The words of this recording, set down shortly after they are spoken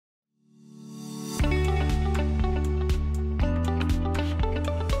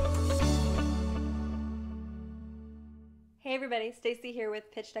everybody, Stacy here with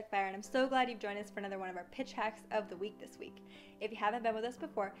Pitch Deck Fire, and I'm so glad you've joined us for another one of our pitch hacks of the week this week. If you haven't been with us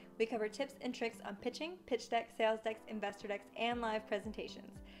before, we cover tips and tricks on pitching, pitch decks, sales decks, investor decks, and live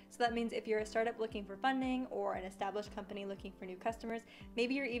presentations. So that means if you're a startup looking for funding or an established company looking for new customers,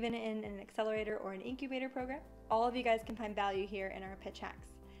 maybe you're even in an accelerator or an incubator program, all of you guys can find value here in our pitch hacks.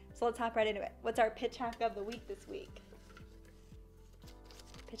 So let's hop right into it. What's our pitch hack of the week this week?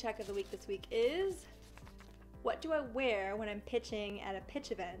 Pitch hack of the week this week is: what do I wear when I'm pitching at a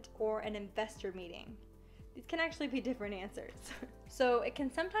pitch event or an investor meeting? These can actually be different answers. So it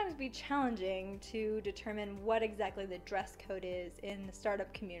can sometimes be challenging to determine what exactly the dress code is in the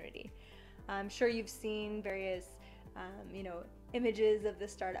startup community. I'm sure you've seen various images of the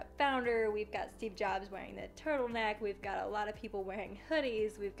startup founder. We've got Steve Jobs wearing the turtleneck. We've got a lot of people wearing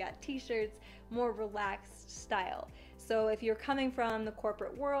hoodies. We've got t-shirts, more relaxed style. So if you're coming from the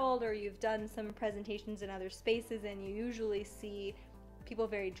corporate world or you've done some presentations in other spaces and you usually see people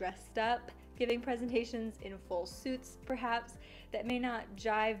very dressed up giving presentations in full suits perhaps, that may not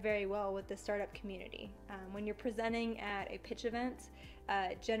jive very well with the startup community. When you're presenting at a pitch event,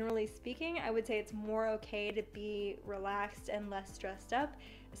 generally speaking, I would say it's more okay to be relaxed and less dressed up,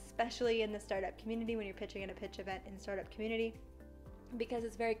 especially in the startup community when you're pitching at a pitch event in the startup community, because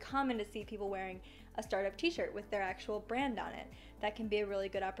it's very common to see people wearing a startup t-shirt with their actual brand on it. That can be a really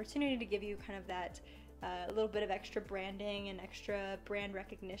good opportunity to give you kind of that a little bit of extra branding and extra brand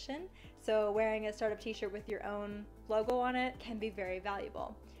recognition. So wearing a startup t-shirt with your own logo on it can be very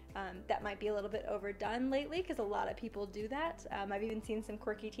valuable. That might be a little bit overdone lately because a lot of people do that. I've even seen some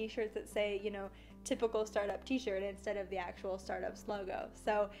quirky t-shirts that say, typical startup t-shirt instead of the actual startup's logo.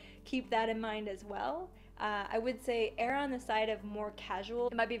 So keep that in mind as well. I would say err on the side of more casual.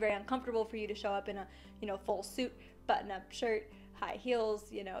 It might be very uncomfortable for you to show up in a full suit, button-up shirt, high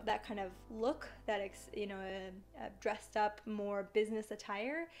heels, that kind of look, that dressed up more business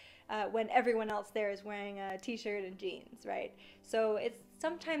attire when everyone else there is wearing a t-shirt and jeans, right? So it's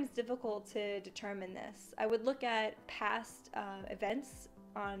sometimes difficult to determine this. I would look at past events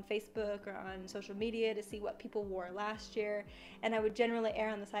on Facebook or on social media to see what people wore last year, and I would generally err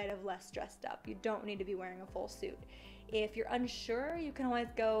on the side of less dressed up. You don't need to be wearing a full suit. If you're unsure, you can always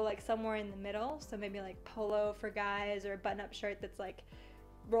go like somewhere in the middle, so maybe like polo for guys or a button-up shirt that's like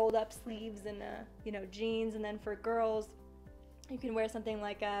rolled up sleeves and jeans, and then for girls you can wear something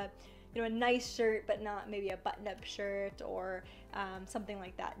like a nice shirt but not maybe a button-up shirt or something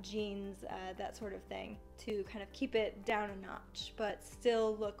like that, jeans, that sort of thing, to kind of keep it down a notch but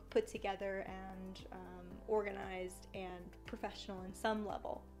still look put together and organized and professional in some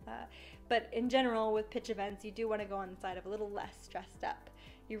level. But in general, with pitch events, you do want to go on the side of a little less dressed up.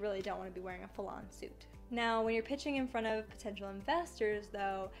 You really don't want to be wearing a full-on suit. Now, when you're pitching in front of potential investors,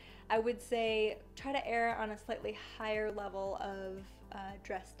 though, I would say try to err on a slightly higher level of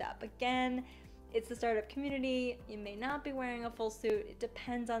dressed up. Again, it's the startup community. You may not be wearing a full suit. It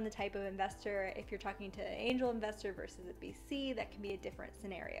depends on the type of investor. If you're talking to an angel investor versus a VC, that can be a different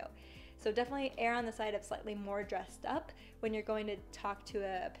scenario. So definitely err on the side of slightly more dressed up when you're going to talk to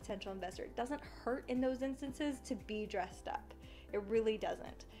a potential investor. It doesn't hurt in those instances to be dressed up. It really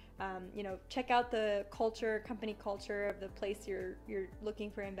doesn't. Check out the culture, company culture of the place you're looking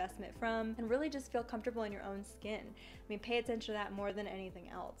for investment from, and really just feel comfortable in your own skin. I mean, pay attention to that more than anything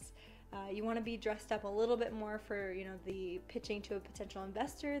else. You want to be dressed up a little bit more for the pitching to a potential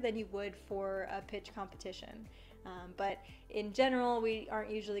investor than you would for a pitch competition. But in general, we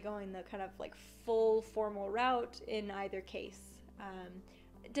aren't usually going the kind of like full formal route in either case.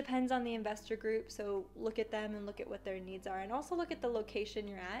 It depends on the investor group, so look at them and look at what their needs are, and also look at the location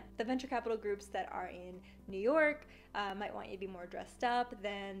you're at. The venture capital groups that are in New York might want you to be more dressed up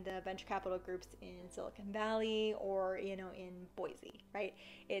than the venture capital groups in Silicon Valley or in Boise, right?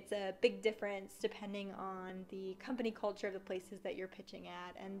 It's a big difference depending on the company culture of the places that you're pitching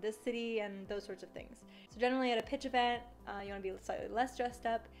at and the city and those sorts of things. So generally at a pitch event, you want to be slightly less dressed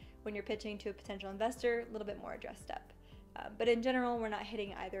up. When you're pitching to a potential investor, a little bit more dressed up. But in general, we're not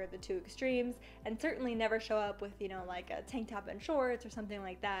hitting either of the two extremes, and certainly never show up with, like a tank top and shorts or something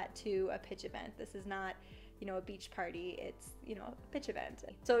like that to a pitch event. This is not, a beach party. It's, a pitch event.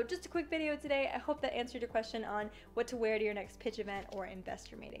 So just a quick video today. I hope that answered your question on what to wear to your next pitch event or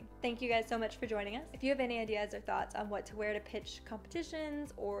investor meeting. Thank you guys so much for joining us. If you have any ideas or thoughts on what to wear to pitch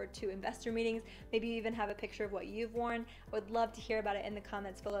competitions or to investor meetings, maybe you even have a picture of what you've worn, I would love to hear about it in the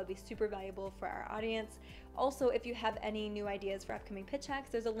comments below. It'd be super valuable for our audience. Also, if you have any new ideas for upcoming pitch hacks,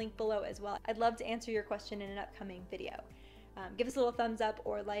 there's a link below as well. I'd love to answer your question in an upcoming video. Give us a little thumbs up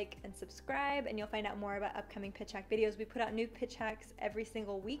or like and subscribe, and you'll find out more about upcoming pitch hack videos. We put out new pitch hacks every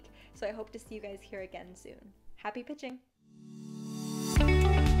single week, so I hope to see you guys here again soon. Happy pitching!